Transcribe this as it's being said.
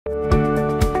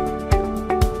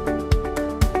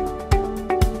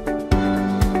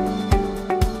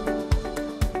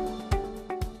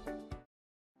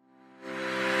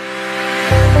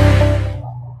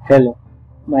Hello,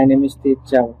 my name is Tej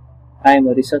Chavda. I am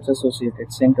a research associate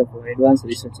at Center for Advanced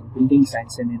Research in Building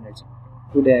Science and Energy.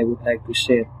 Today I would like to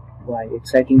share my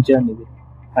exciting journey with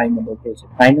iNUMBER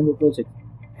project. iNUMBER project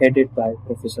headed by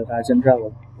Professor Rajan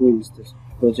Rawal, who is the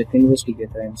project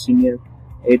investigator and senior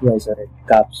advisor at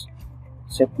CAPS,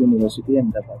 CEP University,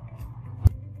 Ahmedabad.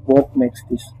 What makes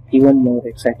this even more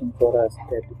exciting for us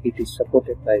that it is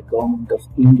supported by Government of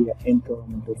India and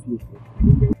Government of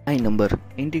UK. iNUMBER,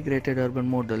 Integrated Urban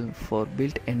Model for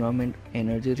Built Environment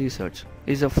Energy Research,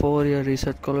 is a 4-year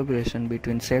research collaboration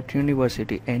between CEP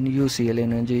University and UCL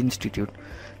Energy Institute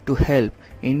to help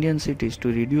Indian cities to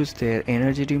reduce their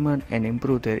energy demand and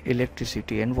improve their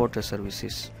electricity and water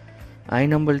services.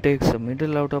 iNUMBER takes a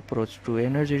middle-out approach to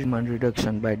energy demand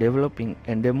reduction by developing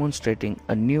and demonstrating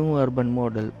a new urban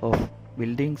model of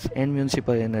buildings and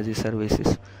municipal energy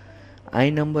services.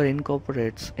 iNUMBER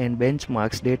incorporates and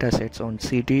benchmarks datasets on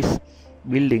cities,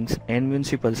 buildings, and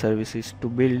municipal services to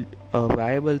build a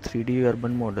viable 3D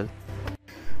urban model.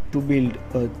 To build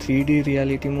a 3D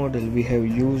reality model, we have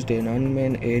used an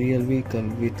unmanned aerial vehicle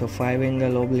with a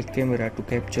 5-angle oblique camera to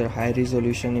capture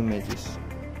high-resolution images.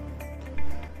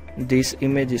 These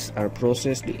images are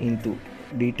processed into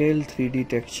detailed 3D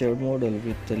textured model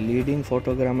with the leading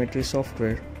photogrammetry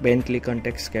software Bentley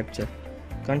ContextCapture.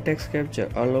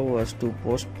 ContextCapture allows us to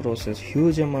post-process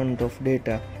huge amount of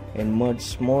data and merge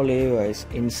small AIs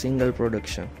in single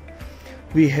production.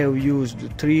 We have used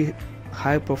 3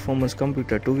 high-performance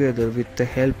computers together with the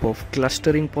help of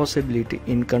clustering possibility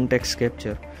in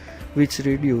ContextCapture, which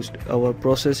reduced our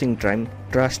processing time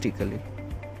drastically.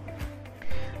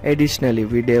 Additionally,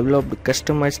 we developed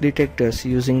customized detectors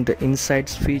using the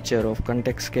insights feature of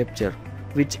ContextCapture,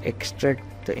 which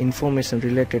extract the information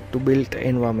related to built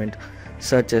environment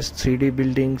such as 3D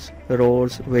buildings,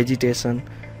 roads, vegetation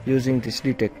using these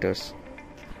detectors.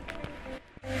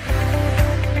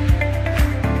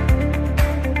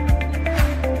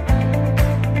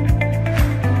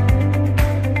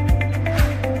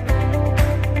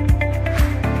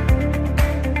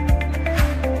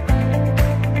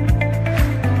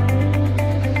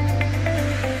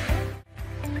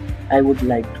 I would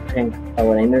like to thank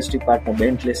our industry partner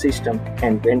Bentley System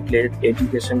and Bentley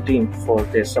Education team for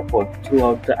their support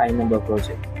throughout the iNUMBER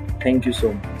project. Thank you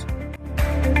so much.